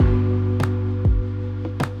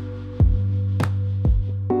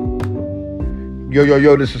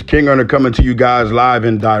Yo, this is King Earner coming to you guys live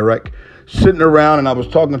and direct. Sitting around and I was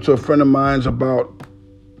talking to a friend of mine about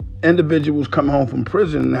individuals coming home from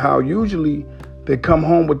prison and how usually they come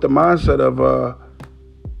home with the mindset of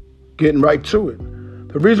getting right to it.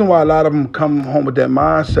 The reason why a lot of them come home with that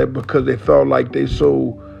mindset because they felt like they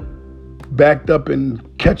so backed up and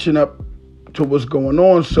catching up to what's going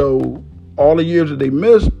on. So all the years that they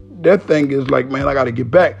missed, their thing is like, man, I got to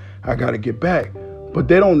get back. But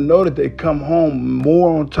they don't know that they come home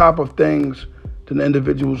more on top of things than the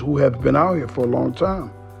individuals who have been out here for a long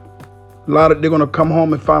time. They're going to come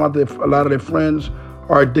home and find out that a lot of their friends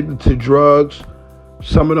are addicted to drugs.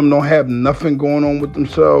 Some of them don't have nothing going on with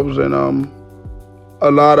themselves, and a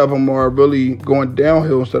lot of them are really going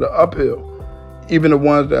downhill instead of uphill. Even the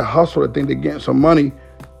ones that hustle, that think they're getting some money,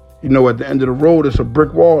 at the end of the road, it's a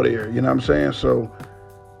brick wall there. You know what I'm saying? So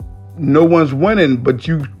no one's winning, but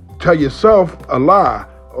you tell yourself a lie.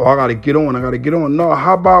 Oh, I got to get on. No,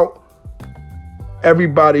 how about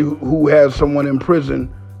everybody who has someone in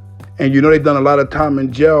prison and they've done a lot of time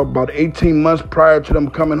in jail, about 18 months prior to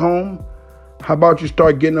them coming home? How about you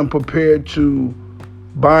start getting them prepared to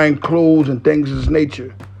buying clothes and things of this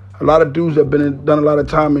nature? A lot of dudes that have done a lot of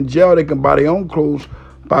time in jail, they can buy their own clothes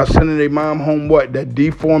by sending their mom home that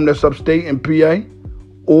D-form that's upstate in PA.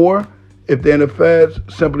 Or if they're in the feds,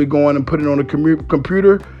 simply going and put it on a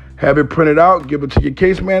computer, have it printed out, give it to your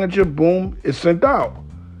case manager, boom, it's sent out.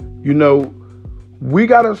 We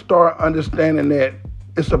got to start understanding that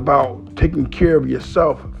it's about taking care of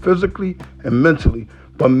yourself physically and mentally.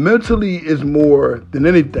 But mentally is more than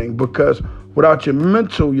anything, because without your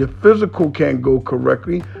mental, your physical can't go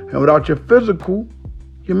correctly. And without your physical,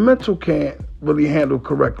 your mental can't really handle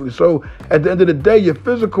correctly. So at the end of the day, your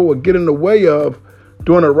physical will get in the way of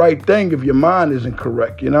doing the right thing if your mind isn't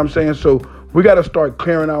correct. You know what I'm saying? So we got to start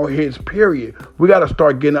clearing our heads, period. We got to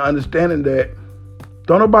start getting an understanding that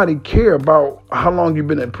don't nobody care about how long you've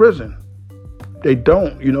been in prison. They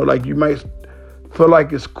don't. Like you might feel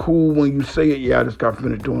like it's cool when you say it. Yeah, I just got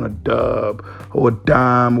finished doing a dub or a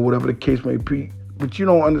dime or whatever the case may be. But you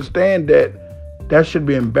don't understand that should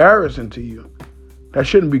be embarrassing to you. That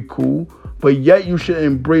shouldn't be cool. But yet you should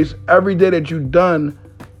embrace every day that you've done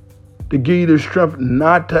to give you the strength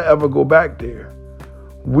not to ever go back there.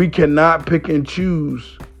 We cannot pick and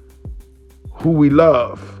choose who we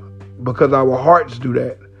love because our hearts do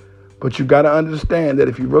that. But you got to understand that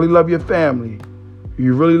if you really love your family,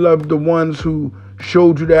 you really love the ones who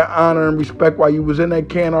showed you that honor and respect while you was in that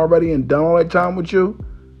can already and done all that time with you,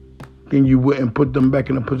 then you wouldn't put them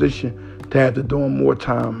back in a position to have to do more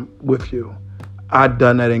time with you. I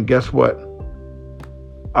done that, and guess what?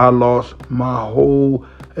 I lost my whole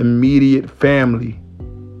immediate family,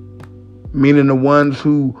 meaning the ones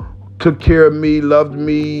who took care of me, loved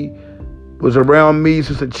me, was around me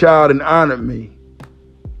since a child and honored me.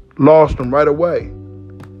 Lost them right away.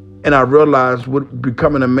 And I realized what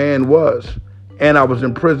becoming a man was. And I was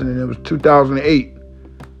in prison, and it was 2008.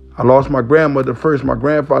 I lost my grandmother first. My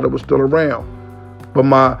grandfather was still around. But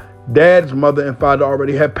my dad's mother and father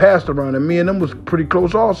already had passed around, and me and them was pretty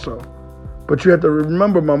close also. But you have to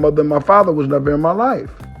remember, my mother and my father was never in my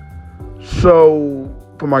life. So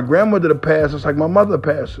for my grandmother to pass, it's like my mother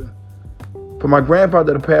passing. For my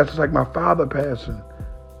grandfather to pass, it's like my father passing.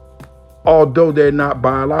 Although they're not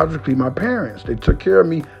biologically my parents. They took care of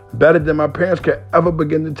me better than my parents could ever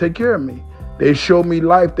begin to take care of me. They showed me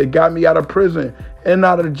life. They got me out of prison and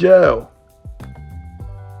out of jail.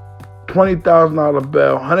 $20,000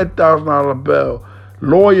 bail, $100,000 bail,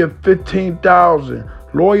 lawyer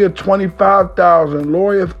 $15,000, lawyer $25,000,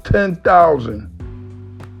 lawyer $10,000.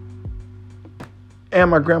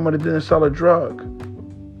 And my grandmother didn't sell a drug.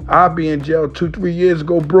 I'd be in jail 2-3 years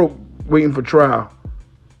ago broke, waiting for trial.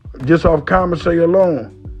 Just off commissary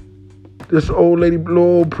alone. This old lady,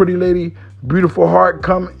 little pretty lady, beautiful heart,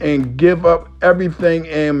 come and give up everything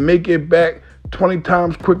and make it back 20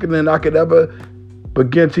 times quicker than I could ever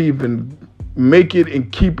begin to even make it and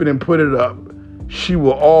keep it and put it up. She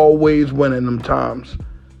will always win in them times.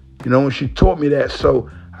 And she taught me that. So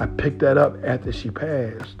I picked that up after she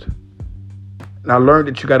passed. And I learned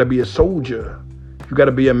that you got to be a soldier. You got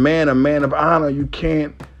to be a man of honor. You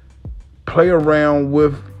can't play around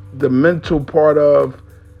with the mental part of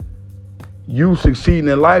you succeeding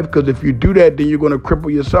in life, because if you do that, then you're going to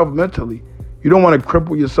cripple yourself mentally. You don't want to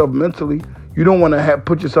cripple yourself mentally. You don't want to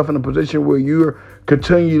put yourself in a position where you're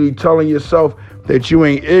continually telling yourself that you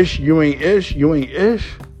ain't ish,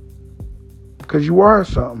 because you are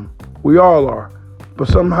something. We all are. But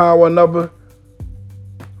somehow or another,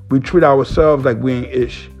 we treat ourselves like we ain't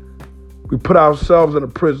ish. We put ourselves in the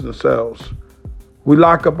prison cells. We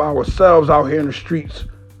lock up ourselves out here in the streets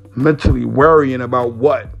mentally worrying about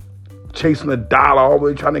what? Chasing a dollar,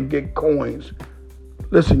 always trying to get coins.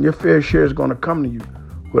 Listen, your fair share is going to come to you.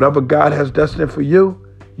 Whatever God has destined for you,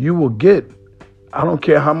 you will get. I don't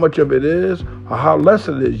care how much of it is or how less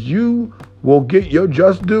it is. You will get your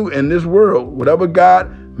just due in this world. Whatever God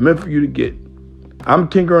meant for you to get. I'm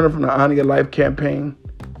King Earner from the Honor Your Life campaign.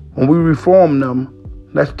 When we reform them,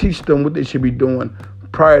 let's teach them what they should be doing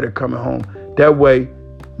prior to coming home. That way,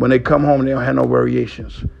 when they come home, they don't have no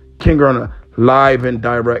variations. King Earner, live and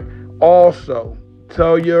direct. Also,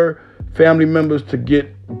 tell your family members to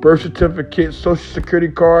get birth certificates, social security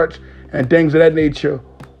cards, and things of that nature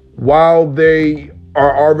while they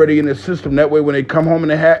are already in the system. That way, when they come home in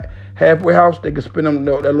the halfway house, they can spend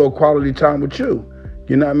that little quality time with you.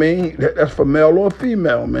 You know what I mean? That's for male or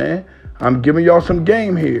female, man. I'm giving y'all some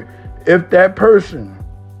game here. If that person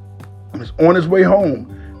is on his way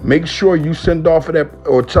home, make sure you send off for that,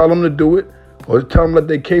 or tell them to do it, or tell them that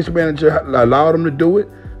their case manager allowed them to do it.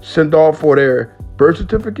 Send off for their birth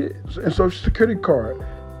certificate and social security card,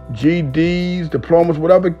 GEDs, diplomas,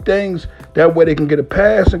 whatever things. That way they can get a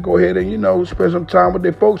pass and go ahead and, spend some time with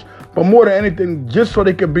their folks. But more than anything, just so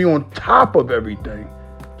they can be on top of everything.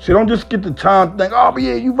 See, don't just get the time to think, oh,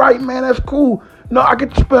 yeah, you right, man, that's cool. No, I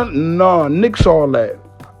get to spend, nix all that.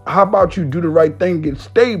 How about you do the right thing, get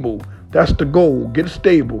stable? That's the goal, get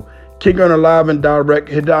stable. King Earner live and direct.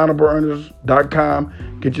 Hit the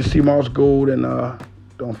honorableearners.com. Get your CMOS Gold, and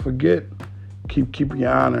don't forget, keep keeping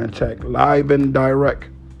your honor intact. Live and direct.